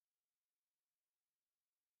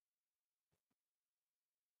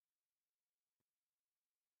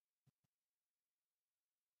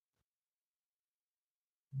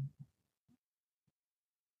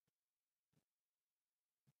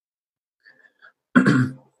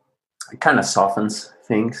 It kind of softens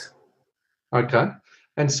things. Okay.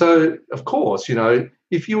 And so, of course,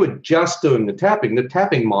 if you were just doing the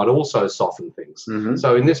tapping might also soften things. Mm-hmm.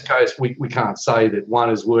 So in this case, we can't say that one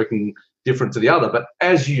is working different to the other. But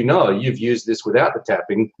as you know, you've used this without the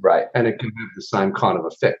tapping. Right. And it can have the same kind of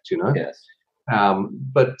effect, Yes. All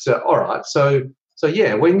right. So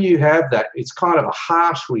yeah, when you have that, it's kind of a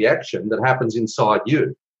harsh reaction that happens inside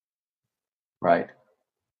you. Right.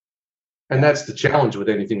 And that's the challenge with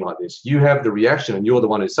anything like this. You have the reaction and you're the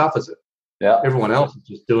one who suffers it. Yeah. Everyone else is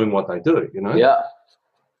just doing what they do, Yeah.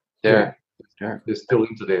 They're still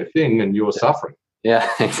into their thing and you're suffering. Yeah,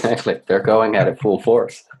 exactly. They're going at it full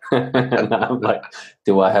force. And I'm like,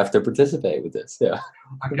 do I have to participate with this? Yeah.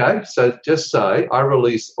 Okay, so just say, I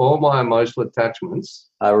release all my emotional attachments.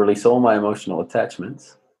 I release all my emotional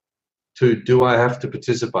attachments. To do I have to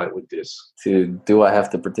participate with this? To do I have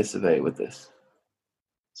to participate with this?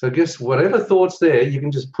 So guess whatever thought's there, you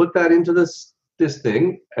can just put that into this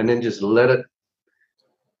thing and then just let it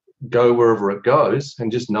go wherever it goes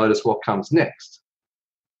and just notice what comes next.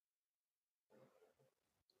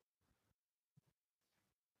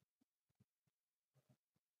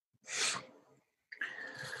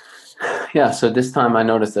 Yeah, so this time I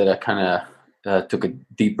noticed that I kind of took a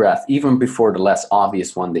deep breath, even before the less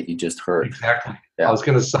obvious one that you just heard. Exactly. Yeah. I was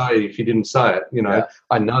going to say, if you didn't say it,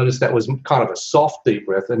 I noticed that was kind of a soft deep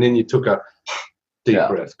breath, and then you took a deep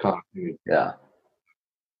breath kind of thing. Yeah.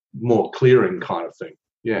 More clearing kind of thing.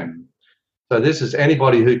 Yeah. So this is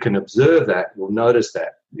anybody who can observe that will notice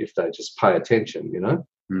that if they just pay attention,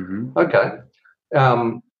 Mm-hmm. Okay.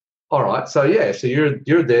 All right. So yeah. So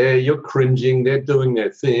you're there. You're cringing. They're doing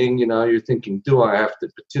their thing. You're thinking, do I have to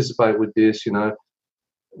participate with this?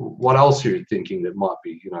 What else are you thinking that might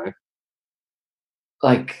be?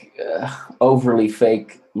 Like overly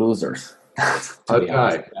fake losers. Okay.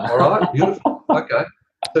 All right. Beautiful. Okay.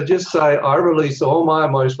 So just say, I release all my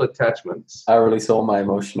emotional attachments. I release all my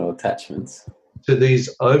emotional attachments. To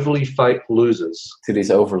these overly fake losers. To these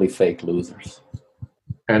overly fake losers.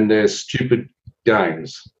 And their stupid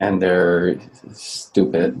games. And their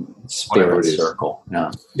stupid spirit circle.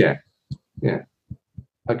 Yeah. Yeah. Yeah.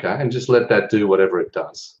 Okay. And just let that do whatever it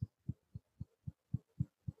does.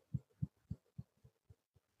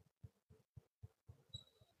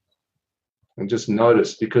 And just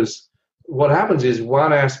notice, because what happens is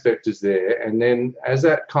one aspect is there, and then as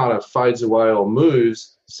that kind of fades away or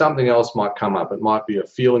moves, something else might come up. It might be a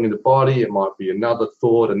feeling in the body. It might be another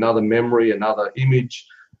thought, another memory, another image,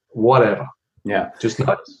 whatever. Yeah. Just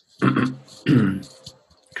notice.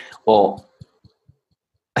 Well,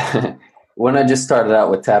 when I just started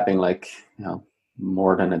out with tapping,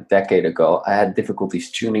 more than a decade ago, I had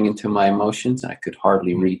difficulties tuning into my emotions. I could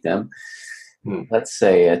hardly read them. Let's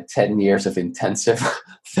say 10 years of intensive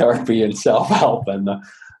therapy and self-help, and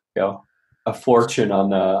a fortune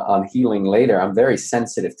on healing later. I'm very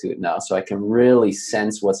sensitive to it now, so I can really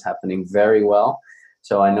sense what's happening very well.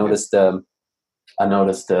 So I noticed that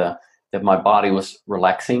my body was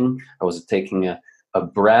relaxing. I was taking a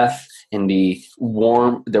breath in the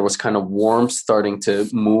warm. There was kind of warmth starting to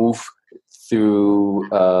move through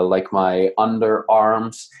my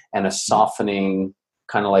underarms, and a softening,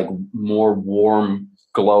 kind of like more warm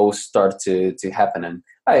glow start to happen. And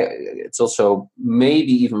it's also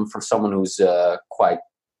maybe even for someone who's quite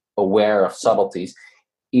aware of subtleties,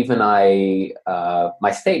 even my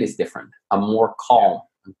state is different. I'm more calm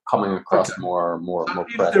coming across Okay. more So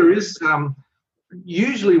if present. there is,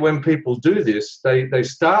 usually when people do this, they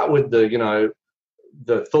start with the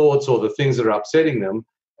thoughts or the things that are upsetting them,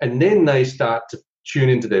 and then they start to tune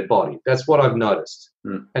into their body. That's what I've noticed.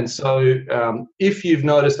 Mm. And so if you've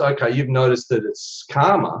noticed that it's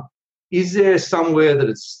calmer, is there somewhere that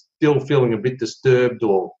it's still feeling a bit disturbed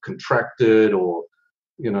or contracted or,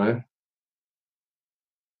 you know?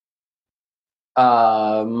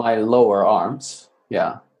 My lower arms,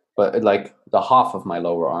 yeah, but like the half of my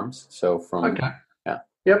lower arms. So from Okay. yeah,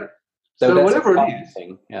 Yep. so So that's a whatever it common is,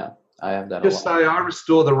 thing. Yeah, I have that a just lot. say, I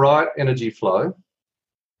restore the right energy flow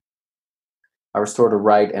I restore the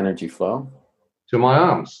right energy flow to my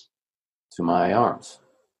arms. to my arms.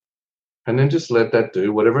 And then just let that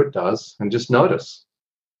do whatever it does and just notice.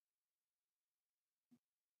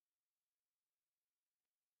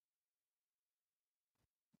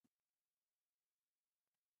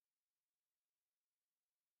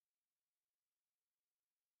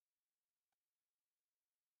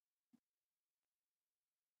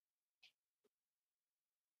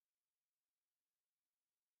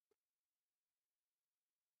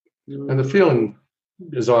 And the feeling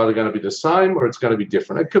is either going to be the same or it's going to be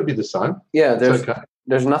different. It could be the same. Yeah, It's okay.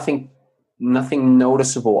 there's nothing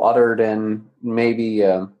noticeable other than maybe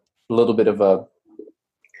a little bit of a,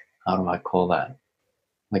 how do I call that,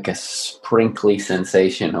 like a sprinkly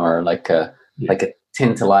sensation, or like a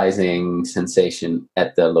tantalizing sensation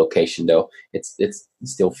at the location, though it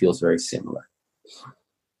still feels very similar.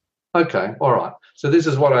 Okay, all right. So this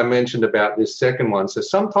is what I mentioned about this second one. So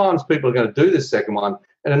sometimes people are going to do this second one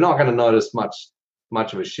and they're not going to notice much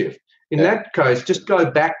of a shift. In that case, just go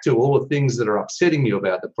back to all the things that are upsetting you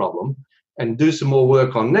about the problem and do some more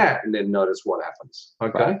work on that, and then notice what happens.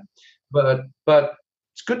 Okay, right. But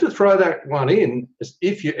it's good to throw that one in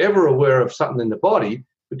if you're ever aware of something in the body,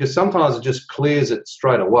 because sometimes it just clears it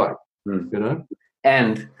straight away. You know.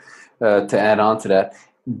 And to add on to that,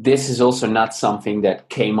 this is also not something that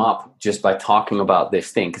came up just by talking about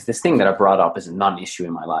this thing, because this thing that I brought up is a non-issue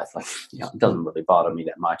in my life. Like, it doesn't really bother me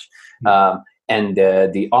that much. And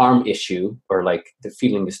the arm issue, or like the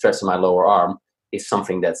feeling the stress in my lower arm, is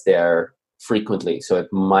something that's there frequently. So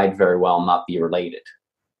it might very well not be related.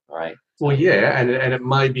 All right. Well, yeah, and it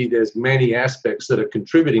may be there's many aspects that are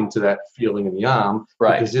contributing to that feeling in the arm,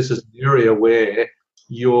 right? Because this is an area where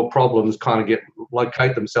your problems kind of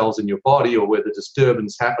locate themselves in your body, or where the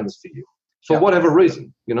disturbance happens for you for whatever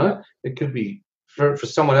reason. It could be for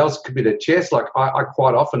someone else, it could be their chest. Like I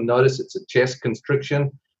quite often notice it's a chest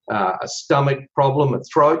constriction, a stomach problem, a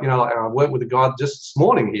throat. Like I worked with a guy just this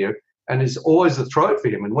morning here, and it's always the throat for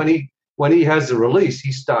him. And when he has the release,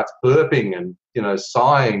 he starts burping and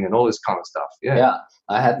sighing and all this kind of stuff. Yeah,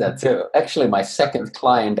 I had that too. Actually, my second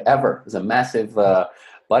client ever was a massive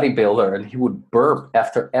bodybuilder, and he would burp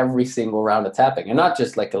after every single round of tapping, and not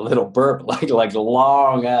just like a little burp, like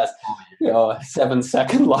long ass,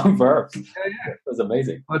 7-second long burp. It was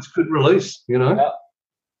amazing. Well, it's good release, Yeah,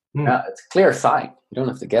 it's a clear sign. You don't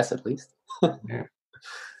have to guess, at least.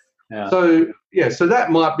 Yeah. So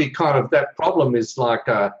that might be kind of, that problem is like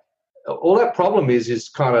all that problem is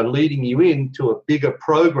kind of leading you into a bigger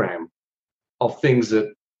program of things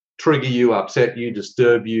that trigger you, upset you,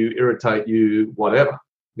 disturb you, irritate you, whatever.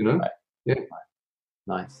 Right. Yeah.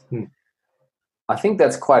 Nice. I think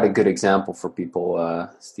that's quite a good example for people,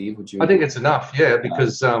 Steve. Would you? I think it's enough,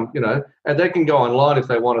 because and they can go online if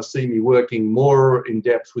they want to see me working more in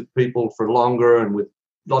depth with people for longer and with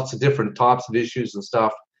lots of different types of issues and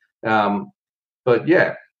stuff. But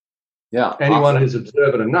anyone who's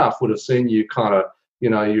observant enough would have seen you kind of,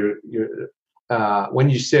 when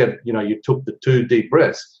you said, you took the 2 deep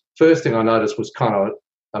breaths. First thing I noticed was kind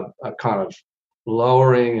of a kind of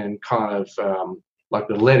lowering and kind of like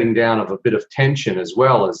the letting down of a bit of tension as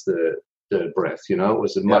well as the breath. It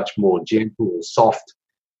was a much more gentle, soft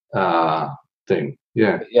thing.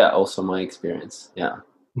 Yeah. Yeah. Also, my experience. Yeah.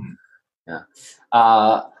 Yeah.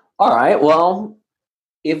 All right. Well,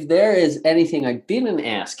 if there is anything I didn't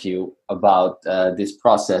ask you about this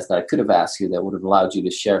process that I could have asked you that would have allowed you to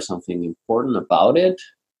share something important about it,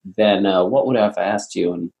 then what would I have asked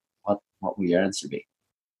you, and what would your answer be?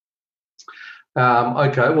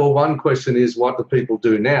 Okay, well, one question is, what do people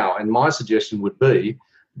do now? And my suggestion would be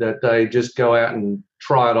that they just go out and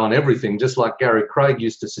try it on everything, just like Gary Craig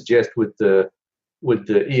used to suggest with the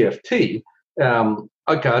EFT.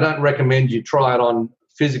 Okay, I don't recommend you try it on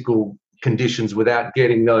physical conditions without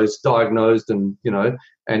getting those diagnosed and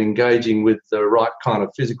engaging with the right kind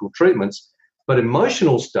of physical treatments. But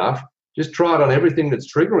emotional stuff, just try it on everything that's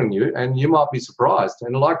triggering you, and you might be surprised.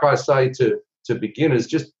 And like I say to beginners,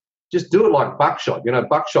 just do it like buckshot.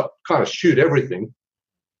 Buckshot, kind of shoot everything,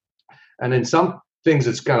 and then some things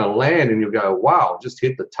it's going to land, and you'll go, wow, just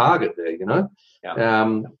hit the target there, you know.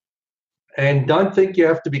 Yeah. And don't think you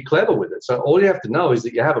have to be clever with it. So all you have to know is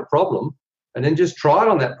that you have a problem, and then just try it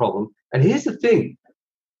on that problem. And here's the thing: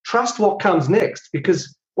 trust what comes next,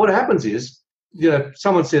 because what happens is,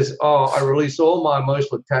 someone says, "Oh, I release all my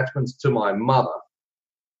emotional attachments to my mother,"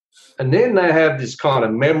 and then they have this kind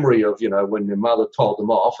of memory of, when their mother told them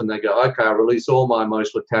off, and they go, "Okay, I release all my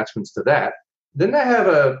emotional attachments to that." Then they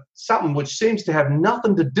have something which seems to have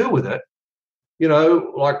nothing to do with it.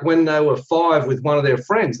 Like when they were 5 with one of their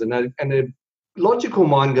friends, and their logical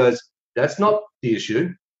mind goes, "That's not the issue,"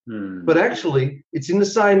 but actually, it's in the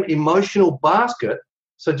same emotional basket.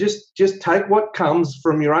 So just take what comes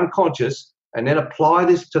from your unconscious and then apply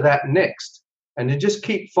this to that next, and then just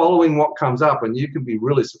keep following what comes up, and you can be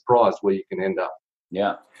really surprised where you can end up.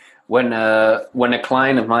 Yeah, when a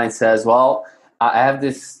client of mine says, "Well, I have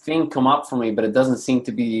this thing come up for me, but it doesn't seem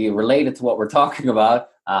to be related to what we're talking about."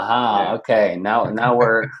 Okay, now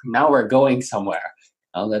we're going somewhere.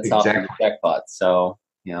 Oh, that's exactly. often the jackpot. So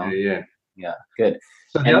yeah, good.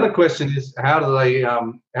 So the other question is, how do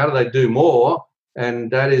they do more?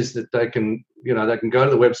 And that is that they can go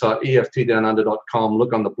to the website EFTdownunder.com,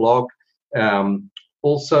 look on the blog.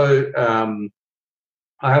 Also,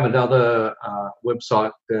 I have another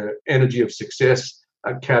website, the Energy of Success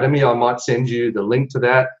Academy. I might send you the link to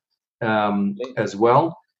that as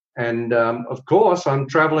well. And of course, I'm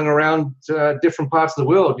traveling around different parts of the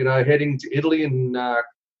world, heading to Italy in a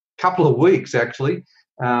couple of weeks, actually.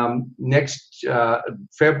 Next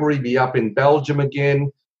February, be up in Belgium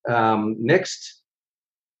again. Next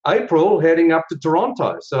April, heading up to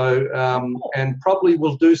Toronto. So, and probably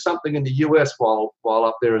we'll do something in the US while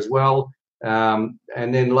up there as well. And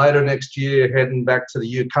then later next year, heading back to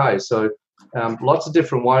the UK. So, lots of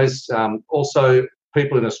different ways. Also,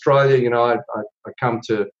 people in Australia, I come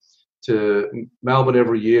to Melbourne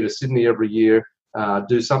every year, to Sydney every year,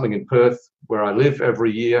 do something in Perth where I live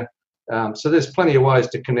every year. So there's plenty of ways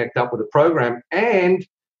to connect up with the program. And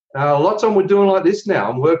lots of them we're doing like this now.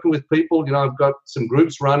 I'm working with people, I've got some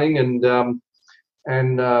groups running, and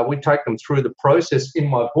we take them through the process in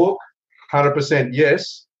my book, 100%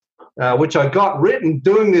 Yes, which I got written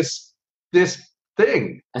doing this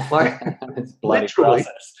thing. Like, it's bloody literally.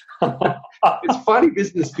 process. It's funny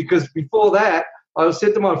business, because before that, I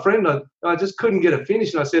said to my friend, I just couldn't get it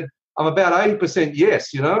finished. And I said, I'm about 80%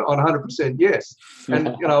 yes, on 100% yes. And,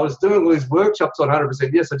 I was doing all these workshops on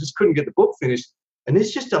 100% yes. I just couldn't get the book finished. And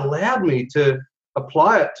this just allowed me to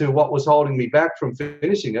apply it to what was holding me back from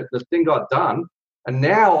finishing it. The thing got done. And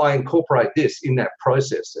now I incorporate this in that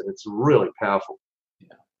process. And it's really powerful.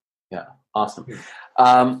 Yeah. Awesome.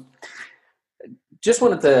 Just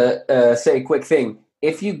wanted to say a quick thing.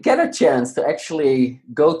 If you get a chance to actually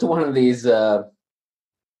go to one of these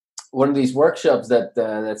workshops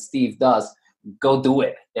that Steve does, go do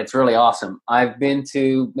it. It's really awesome. I've been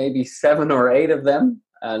to maybe 7 or 8 of them,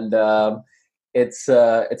 and it's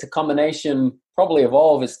a combination probably of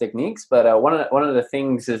all of his techniques. But one of the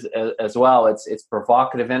things is as well. It's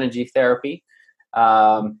provocative energy therapy.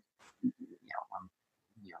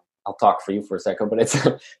 I'll talk for you for a second, but it's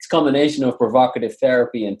a combination of provocative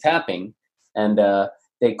therapy and tapping. And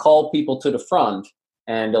they call people to the front,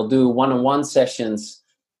 and they'll do one-on-one sessions,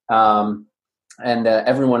 and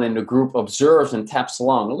everyone in the group observes and taps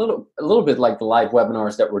along, a little bit like the live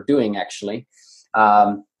webinars that we're doing, actually.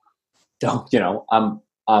 I'm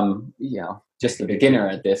just a beginner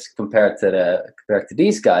at this compared to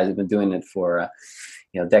these guys who've been doing it for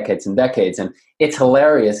decades and decades, and it's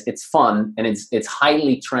hilarious, it's fun, and it's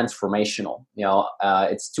highly transformational.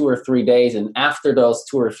 It's 2 or 3 days, and after those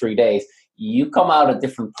 2 or 3 days, you come out a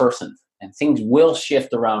different person, and things will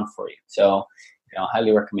shift around for you. So, I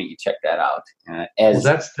highly recommend you check that out. Well,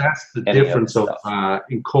 that's the difference of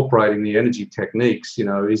incorporating the energy techniques.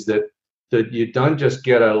 Is that you don't just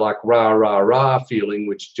get a like rah rah rah feeling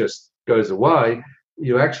which just goes away.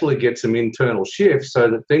 You actually get some internal shifts, so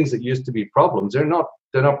that things that used to be problems, they're not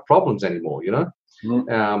problems anymore.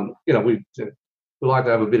 Mm-hmm. We like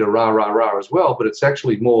to have a bit of rah rah rah as well, but it's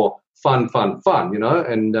actually more fun.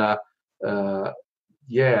 And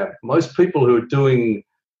most people who are doing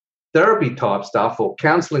therapy type stuff or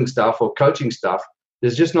counseling stuff or coaching stuff,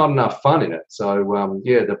 there's just not enough fun in it. So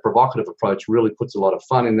the provocative approach really puts a lot of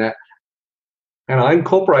fun in that. And I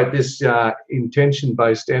incorporate this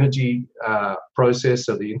intention-based energy process,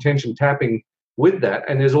 of the intention tapping, with that.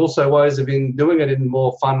 And there's also ways of doing it in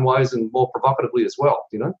more fun ways and more provocatively as well,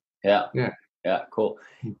 Yeah, cool.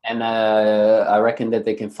 And I reckon that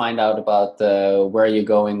they can find out about where you're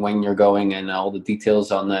going, when you're going, and all the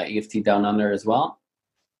details on the EFT Down Under as well.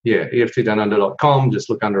 yeah, EFTdownunder.com. Just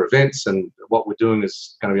look under events, and what we're doing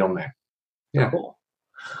is going to be on there. Yeah. Cool.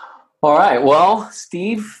 All right. Well,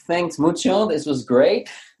 Steve, thanks mucho. This was great.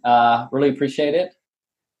 Really appreciate it.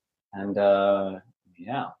 And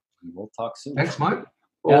yeah, we'll talk soon. Thanks, mate.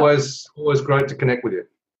 Always great to connect with you.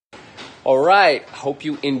 All right. Hope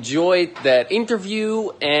you enjoyed that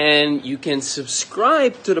interview, and you can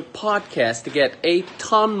subscribe to the podcast to get a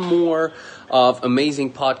ton more of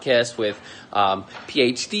amazing podcasts with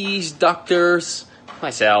PhDs, doctors,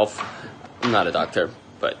 myself. I'm not a doctor,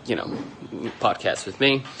 but, you know, podcasts with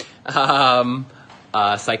me.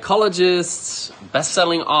 Psychologists,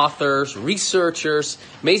 best-selling authors, researchers,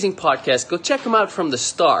 amazing podcasts. Go check them out from the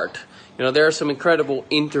start. You know, there are some incredible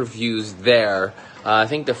interviews there. I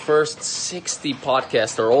think the first 60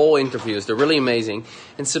 podcasts are all interviews. They're really amazing.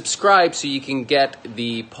 And subscribe so you can get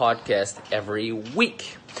the podcast every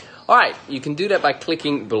week. All right, you can do that by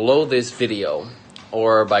clicking below this video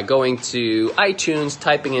or by going to iTunes,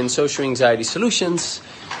 typing in Social Anxiety Solutions,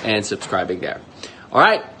 and subscribing there. All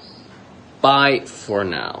right, bye for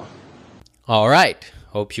now. All right,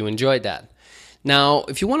 hope you enjoyed that. Now,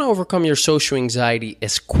 if you want to overcome your social anxiety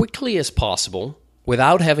as quickly as possible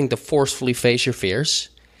without having to forcefully face your fears,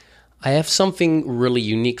 I have something really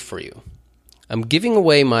unique for you. I'm giving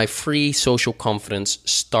away my free Social Confidence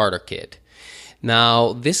Starter Kit.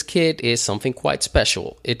 Now, this kit is something quite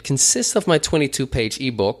special. It consists of my 22-page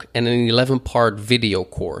ebook and an 11-part video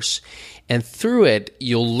course. And through it,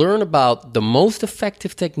 you'll learn about the most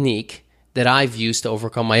effective technique that I've used to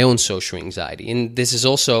overcome my own social anxiety. And this is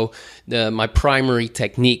also my primary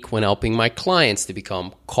technique when helping my clients to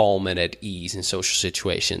become calm and at ease in social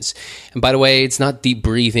situations. And by the way, it's not deep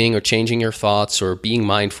breathing or changing your thoughts or being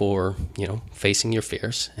mindful or, you know, facing your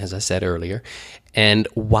fears, as I said earlier. And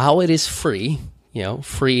while it is free, you know,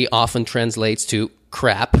 free often translates to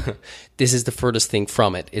crap. This is the furthest thing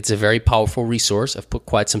from it. It's a very powerful resource. I've put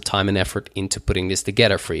quite some time and effort into putting this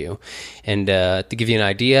together for you. And to give you an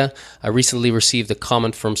idea, I recently received a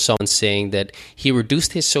comment from someone saying that he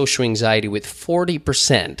reduced his social anxiety with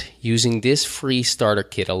 40% using this free starter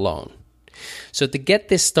kit alone. So to get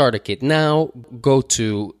this starter kit now, go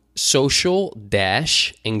to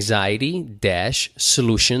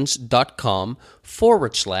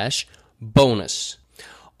social-anxiety-solutions.com/bonus.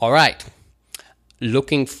 All right.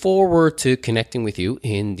 Looking forward to connecting with you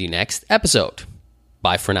in the next episode.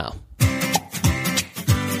 Bye for now.